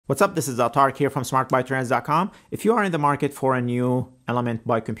What's up? This is Tark here from smartbytrends.com. If you are in the market for a new Element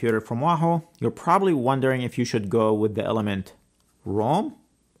bike computer from Wahoo, you're probably wondering if you should go with the Element ROAM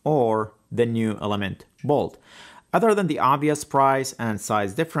or the new Element Bolt. Other than the obvious price and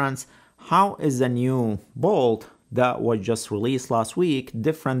size difference, how is the new Bolt that was just released last week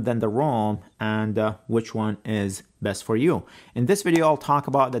different than the ROAM, and which one is best for you? In this video, I'll talk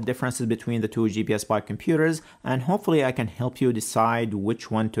about the differences between the two GPS bike computers, and hopefully I can help you decide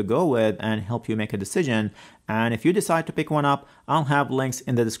which one to go with and help you make a decision. And if you decide to pick one up, I'll have links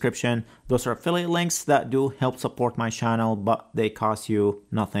in the description. Those are affiliate links that do help support my channel, but they cost you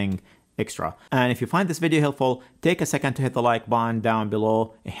nothing extra. And if you find this video helpful, take a second to hit the like button down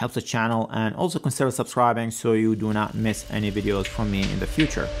below. It helps the channel, and also consider subscribing so you do not miss any videos from me in the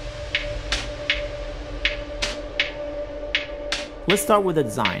future. Let's start with the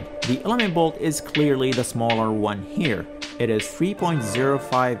design. The Element Bolt is clearly the smaller one here. It is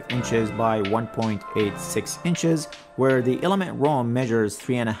 3.05 inches by 1.86 inches, where the Element ROAM measures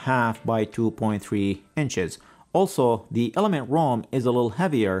 3.5 by 2.3 inches. Also, the Element ROAM is a little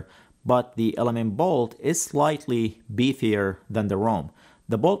heavier, but the Element Bolt is slightly beefier than the ROAM.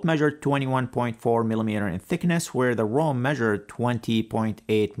 The Bolt measured 21.4 millimeter in thickness, where the ROAM measured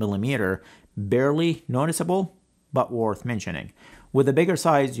 20.8 millimeter. Barely noticeable, but worth mentioning. With a bigger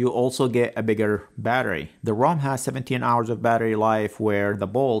size, you also get a bigger battery. The ROAM has 17 hours of battery life, where the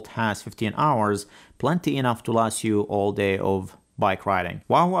Bolt has 15 hours, plenty enough to last you all day of bike riding.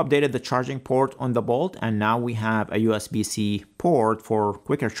 Wahoo updated the charging port on the Bolt, and now we have a USB-C port for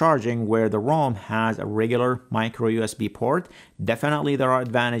quicker charging, where the ROAM has a regular micro USB port. Definitely there are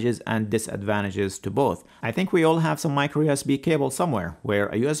advantages and disadvantages to both. I think we all have some micro USB cable somewhere, where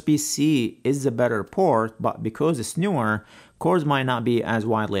a USB-C is a better port, but because it's newer, cords might not be as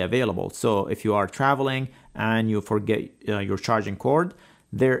widely available. So if you are traveling and you forget your charging cord,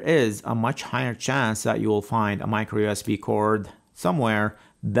 there is a much higher chance that you will find a micro USB cord somewhere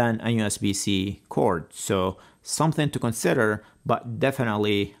than a USB-C cord. So something to consider, but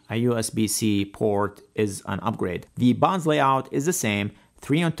definitely a USB-C port is an upgrade. The buttons layout is the same,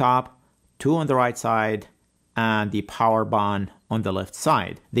 3 on top, 2 on the right side, and the power button on the left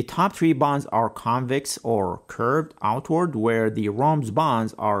side. The top 3 buttons are convex or curved outward, where the ROAM's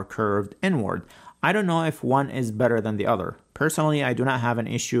buttons are curved inward. I don't know if one is better than the other. Personally, I do not have an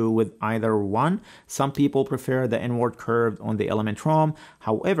issue with either one. Some people prefer the inward curved on the Element ROAM.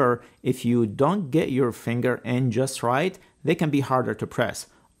 However, if you don't get your finger in just right, they can be harder to press.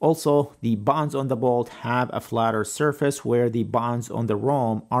 Also, the buttons on the Bolt have a flatter surface, where the buttons on the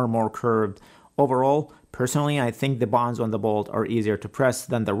ROAM are more curved. Overall, personally, I think the buttons on the Bolt are easier to press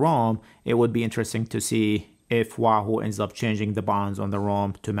than the ROAM. It would be interesting to see if Wahoo ends up changing the buttons on the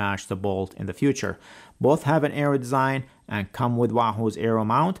ROAM to match the Bolt in the future. Both have an aero design and come with Wahoo's aero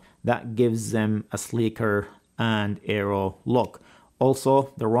mount that gives them a sleeker and aero look.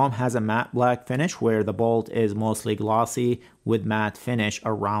 Also, the ROAM has a matte black finish, where the Bolt is mostly glossy with matte finish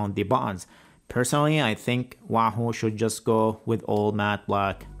around the buttons. Personally, I think Wahoo should just go with all matte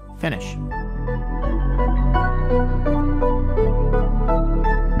black finish.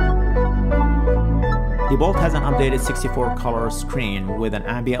 The Bolt has an updated 64 color screen with an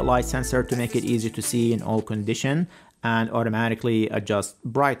ambient light sensor to make it easy to see in all conditions and automatically adjust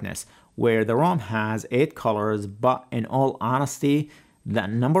brightness, where the ROAM has 8 colors, but in all honesty, the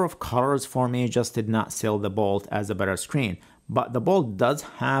number of colors for me just did not sell the Bolt as a better screen. But the Bolt does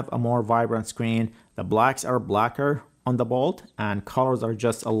have a more vibrant screen. The blacks are blacker on the Bolt, and colors are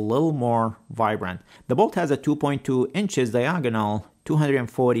just a little more vibrant. The Bolt has a 2.2 inches diagonal,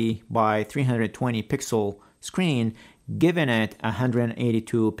 240 by 320 pixel screen, giving it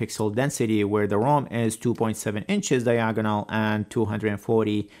 182 pixel density, where the ROAM is 2.7 inches diagonal and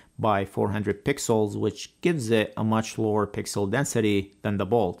 240 by 400 pixels, which gives it a much lower pixel density than the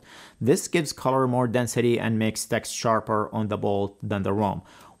Bolt. This gives color more density and makes text sharper on the Bolt than the ROAM.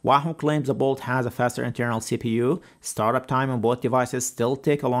 Wahoo claims the Bolt has a faster internal CPU. Startup time on both devices still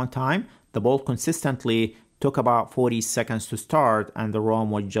take a long time. The Bolt consistently took about 40 seconds to start, and the ROAM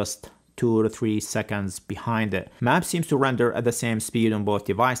was just 2 to 3 seconds behind it. Maps seems to render at the same speed on both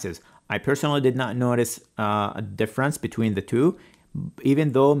devices. I personally did not notice a difference between the two,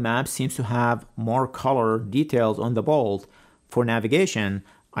 even though Maps seems to have more color details on the Bolt. For navigation,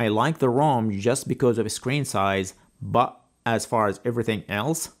 I like the ROAM just because of its screen size, but as far as everything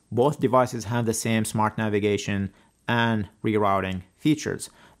else, both devices have the same smart navigation and rerouting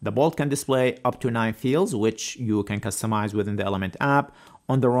features. The Bolt can display up to 9 fields, which you can customize within the Element app.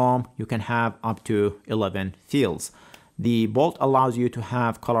 On the ROAM, you can have up to 11 fields. The Bolt allows you to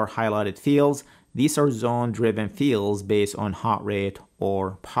have color highlighted fields. These are zone-driven fields based on heart rate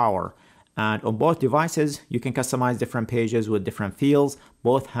or power. And on both devices, you can customize different pages with different fields.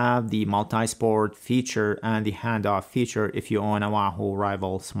 Both have the multi-sport feature and the handoff feature if you own a Wahoo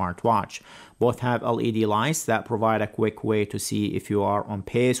Rival smartwatch. Both have LED lights that provide a quick way to see if you are on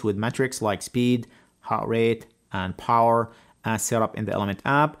pace with metrics like speed, heart rate, and power as set up in the ELEMNT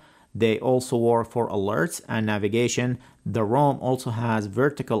app. They also work for alerts and navigation. The ROAM also has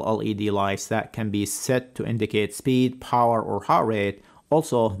vertical LED lights that can be set to indicate speed, power, or heart rate.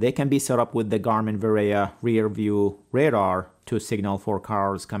 Also, they can be set up with the Garmin Varia rear view radar to signal for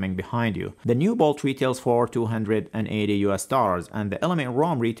cars coming behind you. The new Bolt retails for $280 US and the ELEMNT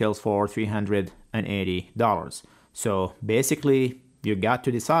ROAM retails for $380. So basically, you got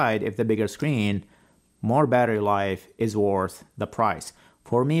to decide if the bigger screen, more battery life is worth the price.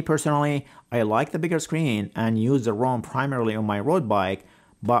 For me personally, I like the bigger screen and use the ROAM primarily on my road bike,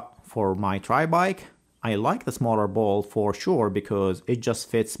 but for my tri bike, I like the smaller Bolt for sure because it just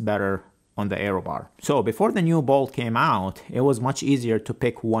fits better on the aero bar. So before the new Bolt came out, it was much easier to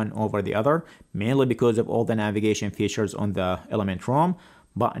pick one over the other, mainly because of all the navigation features on the ELEMNT ROAM,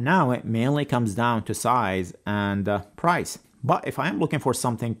 but now it mainly comes down to size and price. But if I am looking for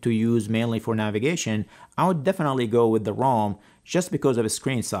something to use mainly for navigation, I would definitely go with the ROAM just because of its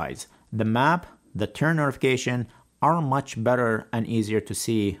screen size. The map, the turn notification are much better and easier to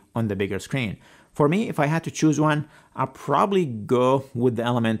see on the bigger screen. For me, if I had to choose one, I'd probably go with the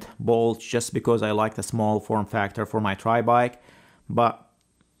ELEMNT Bolt just because I like the small form factor for my tri bike. But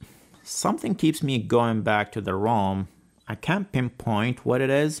something keeps me going back to the ROAM. I can't pinpoint what it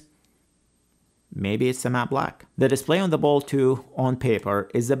is. Maybe it's the matte black. The display on the Bolt 2 on paper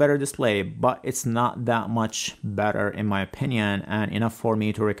is a better display, but it's not that much better in my opinion and enough for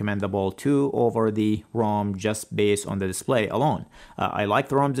me to recommend the Bolt 2 over the ROAM just based on the display alone. I like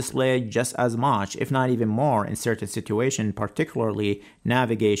the ROAM display just as much, if not even more, in certain situations, particularly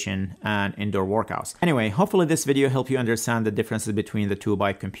navigation and indoor workouts. Anyway, hopefully this video helped you understand the differences between the two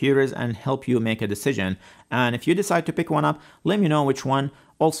bike computers and help you make a decision. And if you decide to pick one up, let me know which one.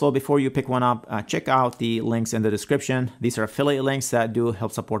 Also, before you pick one up, check out the links in the description. These are affiliate links that do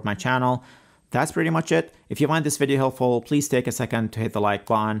help support my channel. That's pretty much it. If you find this video helpful, please take a second to hit the like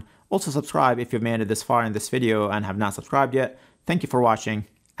button. Also subscribe if you've made it this far in this video and have not subscribed yet. Thank you for watching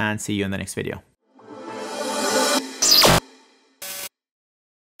and see you in the next video.